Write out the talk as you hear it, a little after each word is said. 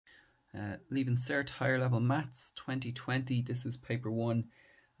Leaving Cert Higher Level Maths 2020. This is paper 1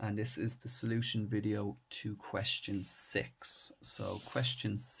 and this is the solution video to question 6. So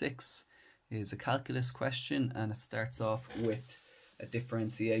question 6 is a calculus question and it starts off with a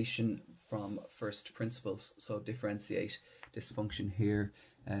differentiation from first principles. So differentiate this function here,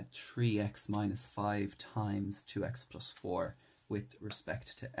 3x minus 5 times 2x plus 4 with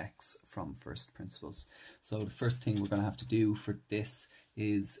respect to x from first principles. So the first thing we're going to have to do for this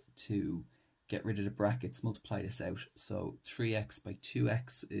is to get rid of the brackets, multiply this out. So 3x by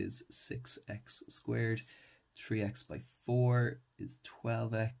 2x is 6x squared, 3x by 4 is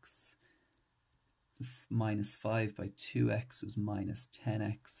 12x, minus 5 by 2x is minus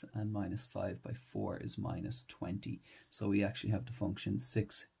 10x, and minus 5 by 4 is minus 20. So we actually have the function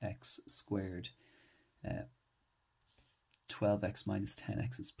 6x squared, 12x minus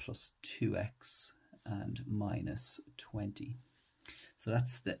 10x is plus 2x, and minus 20. So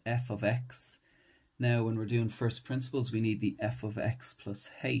that's the f of x. Now when we're doing first principles, we need the f of x plus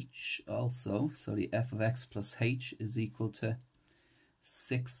h also. So the f of x plus h is equal to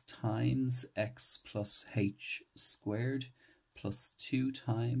 6 times x plus h squared plus 2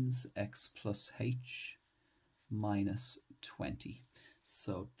 times x plus h minus 20.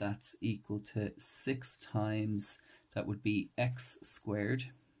 So that's equal to 6 times, that would be x squared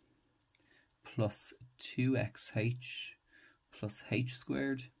plus 2xh plus h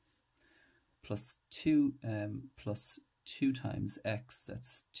squared plus 2 times x,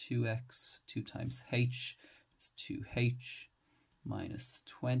 that's 2x, 2 times h, it's 2h minus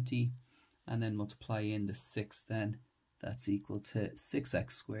 20, and then multiply in the 6 then, that's equal to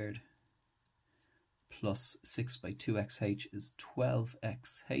 6x squared plus 6 by 2xh is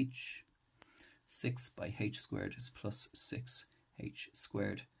 12xh, 6 by h squared is plus 6h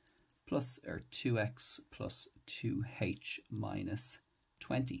squared, plus our 2x plus 2h minus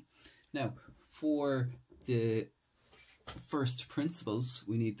 20. Now, for the first principles,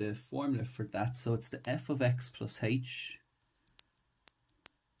 we need the formula for that. So it's the f of x plus h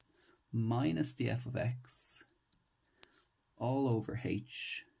minus the f of x all over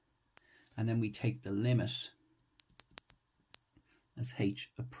h, and then we take the limit as h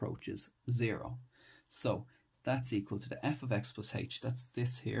approaches 0. So that's equal to the f of x plus h, that's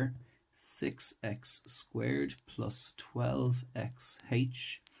this here, 6x squared plus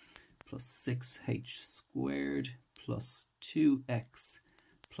 12xh plus 6h squared plus 2x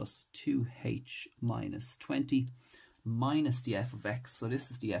plus 2h minus 20 minus the f of x. So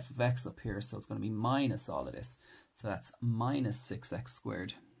this is the f of x up here, so it's going to be minus all of this. So that's minus 6x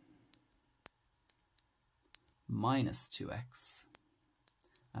squared minus 2x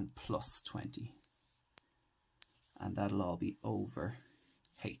and plus 20. And that'll all be over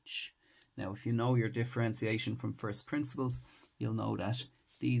h. Now, if you know your differentiation from first principles, you'll know that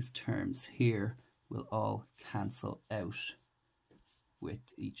these terms here will all cancel out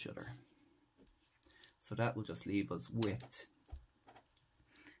with each other. So that will just leave us with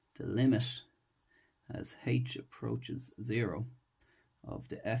the limit as h approaches 0 of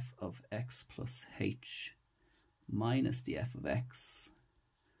the f of x plus h minus the f of x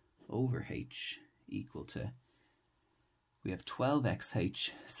over h equal to, we have 12xh,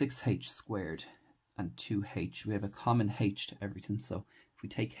 6h squared, and 2h. We have a common h to everything, so if we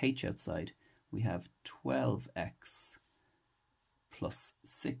take h outside, we have 12x plus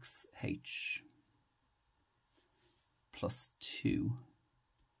 6h plus 2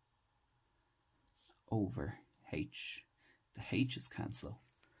 over h. The h's cancel,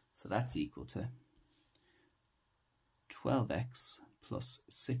 so that's equal to 12x plus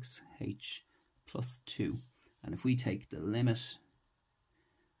 6h plus 2. And if we take the limit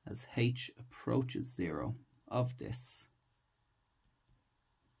as h approaches 0 of this,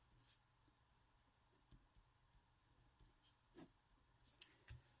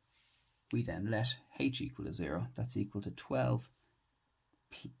 we then let h equal to 0. That's equal to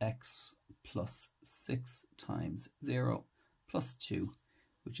 12x plus 6 times 0 plus 2,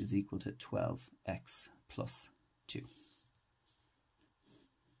 which is equal to 12x plus 2.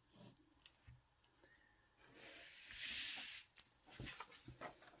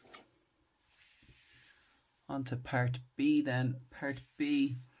 On to part B then. Part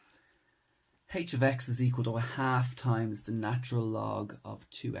B, h of x is equal to 1/2 times the natural log of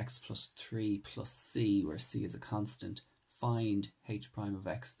 2x plus 3 plus c, where c is a constant. Find h prime of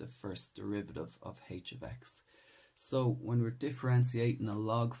x, the first derivative of h of x. So when we're differentiating a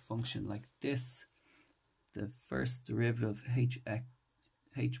log function like this, the first derivative h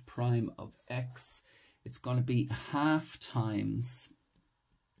prime of x, it's going to be 1/2 times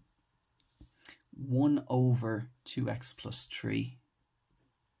 1 over 2x plus 3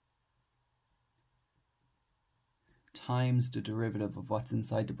 times the derivative of what's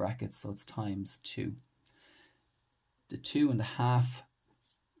inside the brackets, so it's times 2. The 2 and the half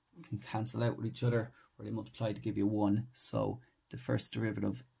can cancel out with each other, or they multiply to give you 1. So the first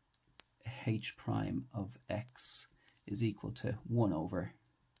derivative, h prime of x, is equal to 1 over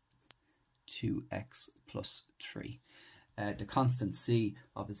 2x plus 3. The constant c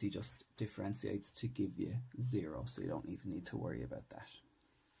obviously just differentiates to give you 0, so you don't even need to worry about that.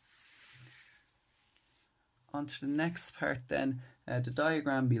 On to the next part then. The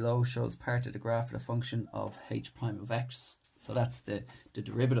diagram below shows part of the graph of the function of h prime of x. So that's the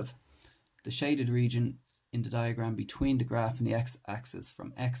derivative. The shaded region in the diagram between the graph and the x-axis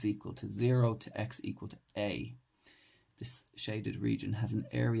from x equal to 0 to x equal to a. This shaded region has an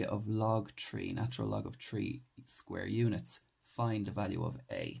area of log 3, natural log of 3 square units. Find the value of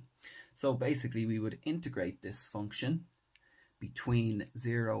a. So basically we would integrate this function between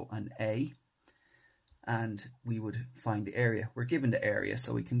 0 and a, and we would find the area. We're given the area,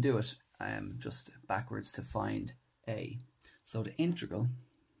 so we can do it just backwards to find a. So the integral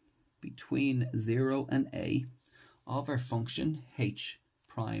between 0 and a of our function h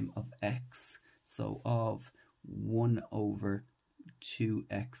prime of x, so of 1 over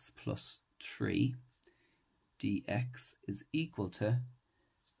 2x plus 3 dx is equal to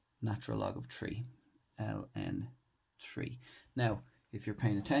natural log of 3, ln 3. Now, if you're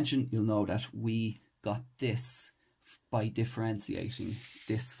paying attention, you'll know that we got this by differentiating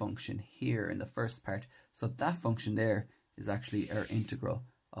this function here in the first part. So that function there is actually our integral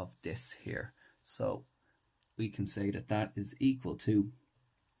of this here. So we can say that that is equal to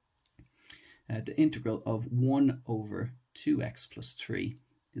the integral of 1 over 2x plus 3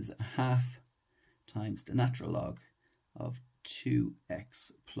 is a half times the natural log of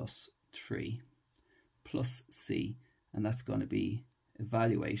 2x plus 3 plus c, and that's going to be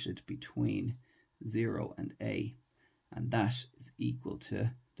evaluated between 0 and a, and that is equal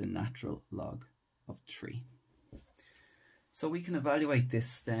to the natural log of 3. So we can evaluate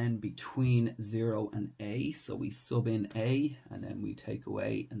this then between 0 and a. So we sub in a, and then we take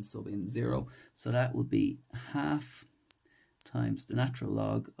away and sub in 0. So that will be half times the natural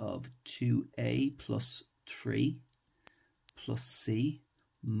log of 2a plus 3 plus c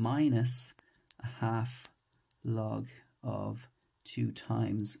minus a half log of 2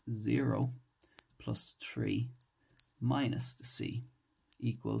 times 0 plus 3 minus the c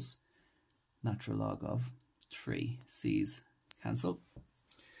equals natural log of 3. C's cancel.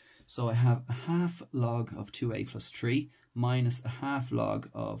 So I have a half log of 2a plus 3 minus a half log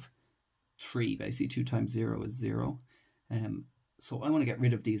of 3. Basically 2 times 0 is 0. So I want to get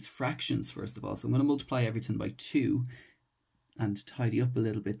rid of these fractions first of all. So I'm going to multiply everything by 2 and tidy up a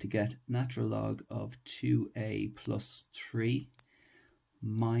little bit to get natural log of 2a plus 3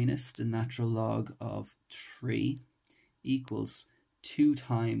 minus the natural log of 3 equals 2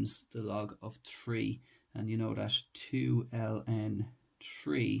 times the log of 3. And you know that 2 ln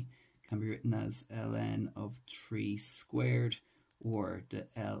 3 can be written as ln of 3 squared, or the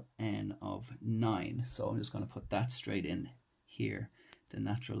ln of 9. So I'm just going to put that straight in here, the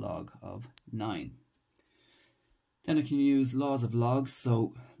natural log of 9. Then I can use laws of logs.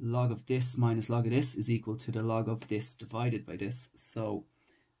 So log of this minus log of this is equal to the log of this divided by this. So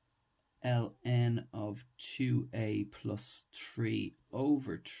ln of 2a plus 3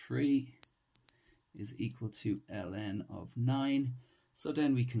 over 3 is equal to ln of 9. So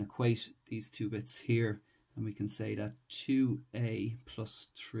then we can equate these two bits here, and we can say that 2a plus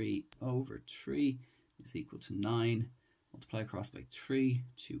 3 over 3 is equal to 9. Multiply across by 3,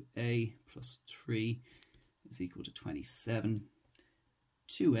 2a plus 3 is equal to 27.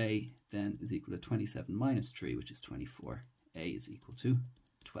 2a then is equal to 27 minus 3, which is 24. A is equal to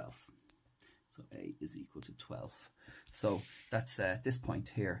 12. So a is equal to 12. So that's this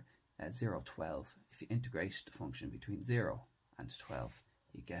point here, 0, 12. If you integrate the function between 0 and 12,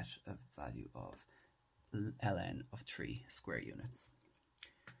 you get a value of ln of 3 square units.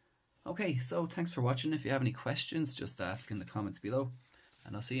 Okay, so thanks for watching. If you have any questions, just ask in the comments below,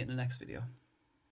 and I'll see you in the next video.